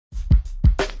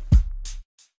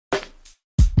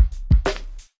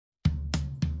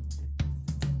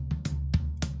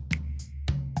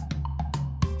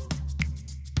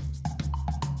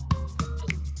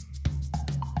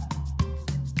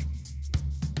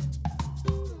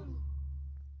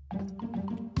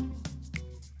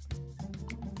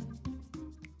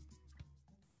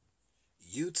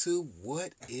YouTube,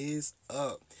 what is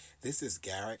up? This is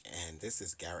Garrick and this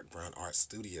is Garrick Brown Art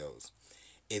Studios.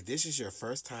 If this is your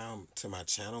first time to my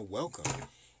channel, welcome.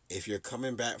 If you're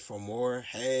coming back for more,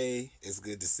 hey, it's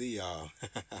good to see y'all.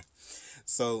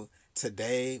 So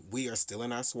today we are still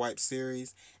in our swipe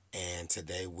series, and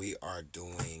today we are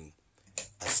doing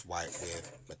a swipe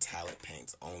with metallic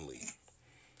paints only.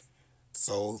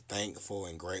 So thankful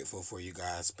and grateful for you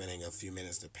guys spending a few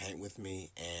minutes to paint with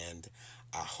me, and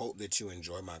I hope that you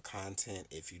enjoy my content.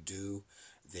 If you do,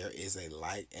 there is a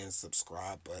like and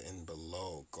subscribe button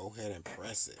below. Go ahead and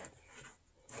press it.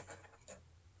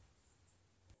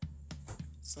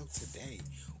 So today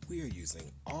we are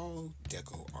using all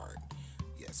DecoArt.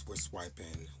 Yes, we're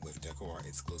swiping with DecoArt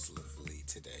exclusively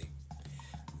today.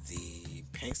 The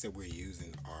paints that we're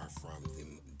using are from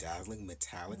the Dazzling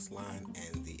Metallics line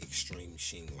and the Extreme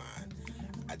Sheen line.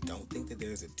 I don't think that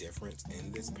there's a difference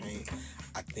in this paint.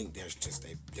 I think there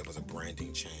was a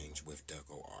branding change with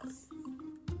DecoArt.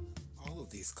 All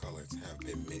of these colors have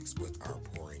been mixed with our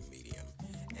pouring medium,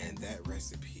 and that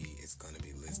recipe is going to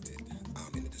be listed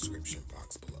in the description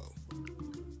box below.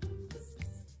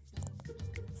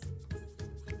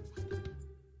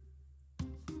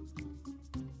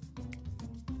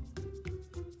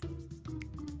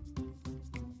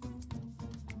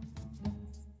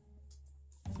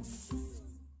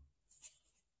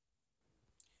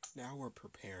 Now we're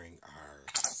preparing our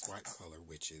swipe color,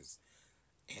 which is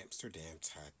Amsterdam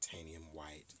Titanium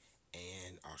White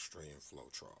and Australian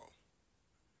Floetrol.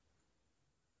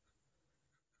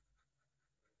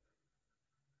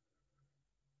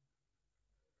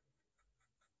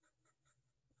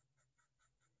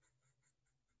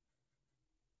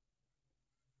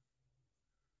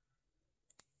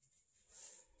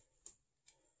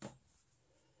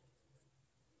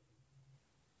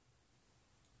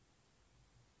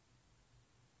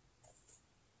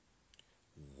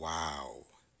 Wow,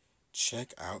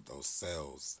 check out those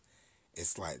cells.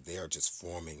 It's like they're just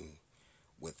forming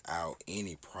without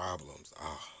any problems.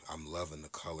 I'm loving the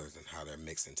colors and how they're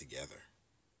mixing together.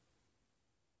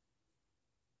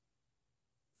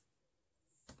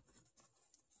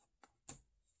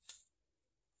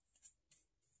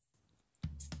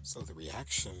 So the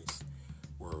reactions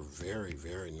were very,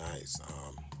 very nice.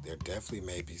 There definitely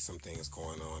may be some things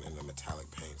going on in the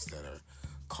metallic paints that are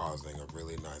causing a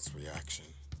really nice reaction.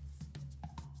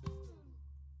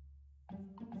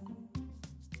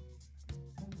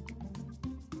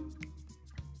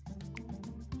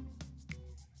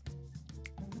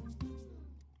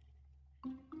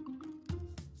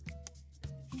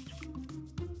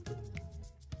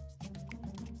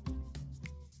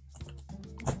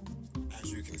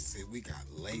 As you can see, we got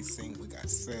lacing, we got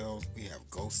cells, we have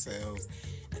ghost cells,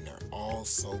 and they're all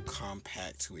so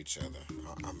compact to each other.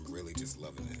 I'm really just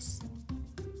loving this.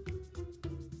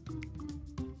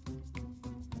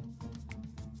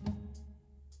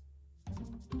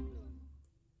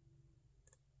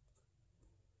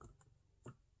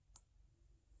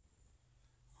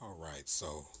 Alright,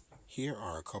 so here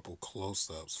are a couple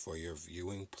close-ups for your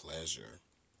viewing pleasure.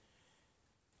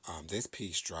 This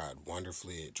piece dried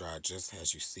wonderfully. It dried just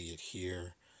as you see it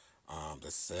here.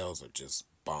 The cells are just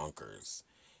bonkers.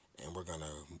 And we're going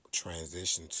to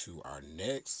transition to our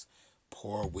next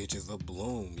pour, which is a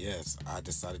bloom. Yes, I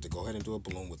decided to go ahead and do a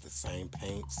bloom with the same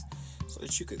paints so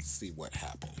that you could see what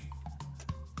happened.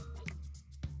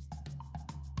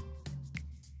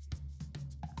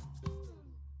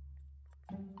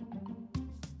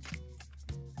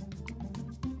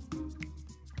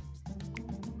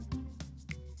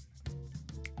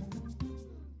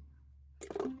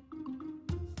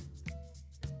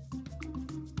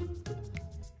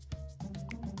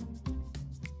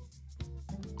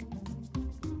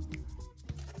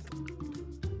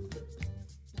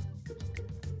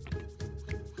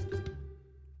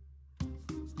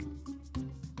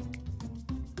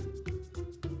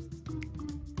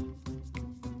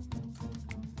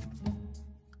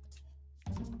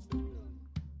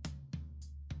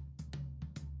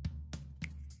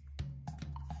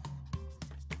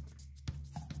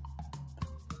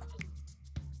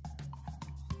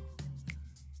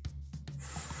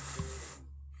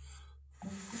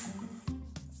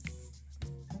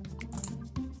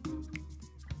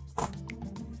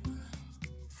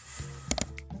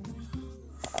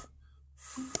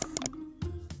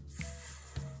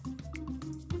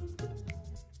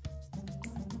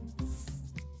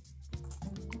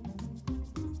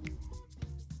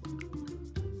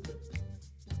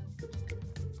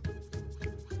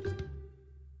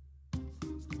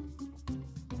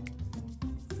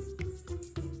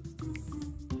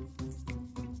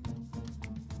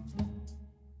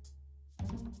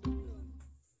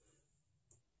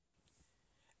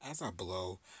 as I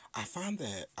blow, I find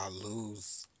that I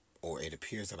lose, or it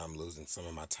appears that I'm losing some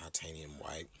of my titanium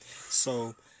white.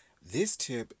 So this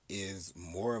tip is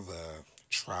more of a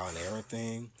trial and error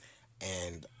thing,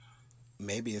 and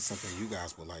maybe it's something you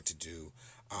guys would like to do.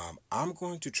 I'm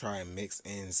going to try and mix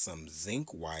in some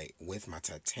zinc white with my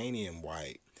titanium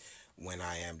white when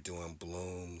I am doing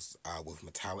blooms with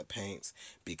metallic paints,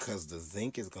 because the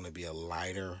zinc is going to be a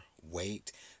lighter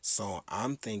weight. So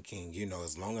I'm thinking,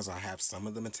 as long as I have some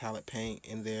of the metallic paint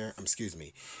in there, excuse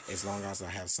me, as long as I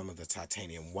have some of the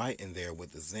titanium white in there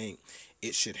with the zinc,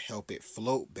 it should help it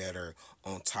float better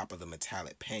on top of the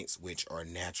metallic paints, which are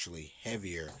naturally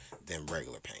heavier than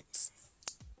regular paints.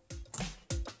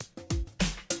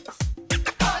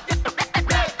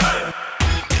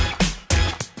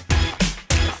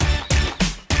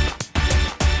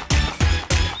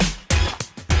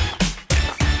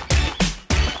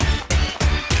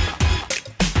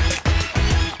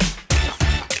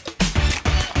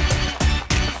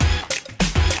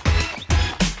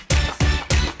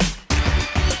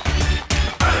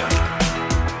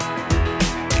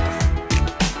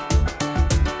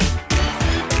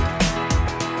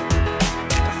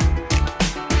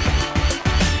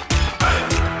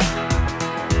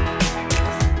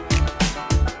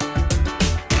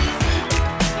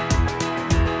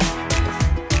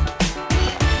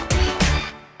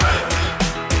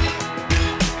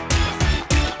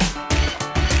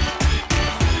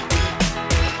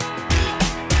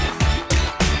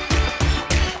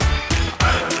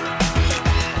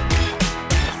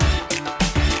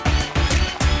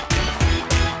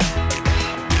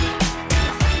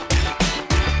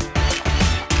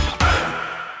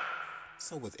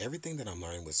 So with everything that I'm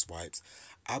learning with swipes,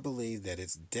 I believe that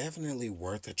it's definitely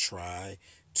worth a try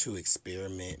to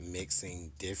experiment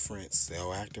mixing different cell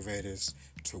activators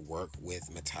to work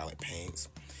with metallic paints.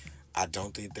 I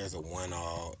don't think there's a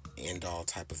one-all, end-all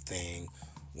type of thing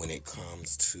when it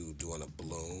comes to doing a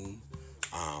bloom.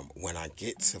 When I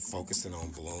get to focusing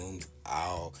on blooms,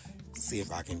 I'll see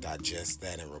if I can digest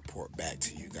that and report back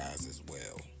to you guys as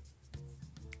well.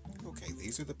 Okay,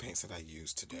 these are the paints that I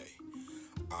used today.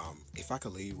 If I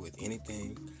could leave you with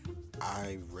anything,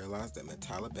 I realized that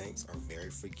metallic paints are very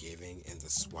forgiving in the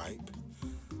swipe.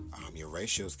 Your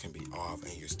ratios can be off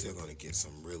and you're still going to get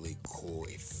some really cool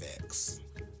effects.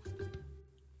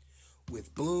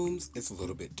 With blooms, it's a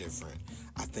little bit different.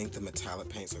 I think the metallic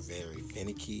paints are very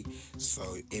finicky,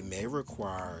 so it may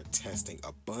require testing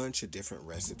a bunch of different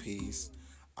recipes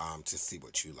to see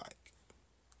what you like.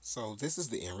 So this is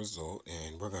the end result,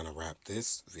 and we're going to wrap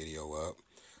this video up.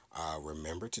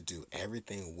 Remember to do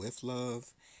everything with love,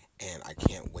 and I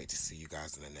can't wait to see you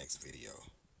guys in the next video.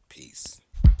 Peace.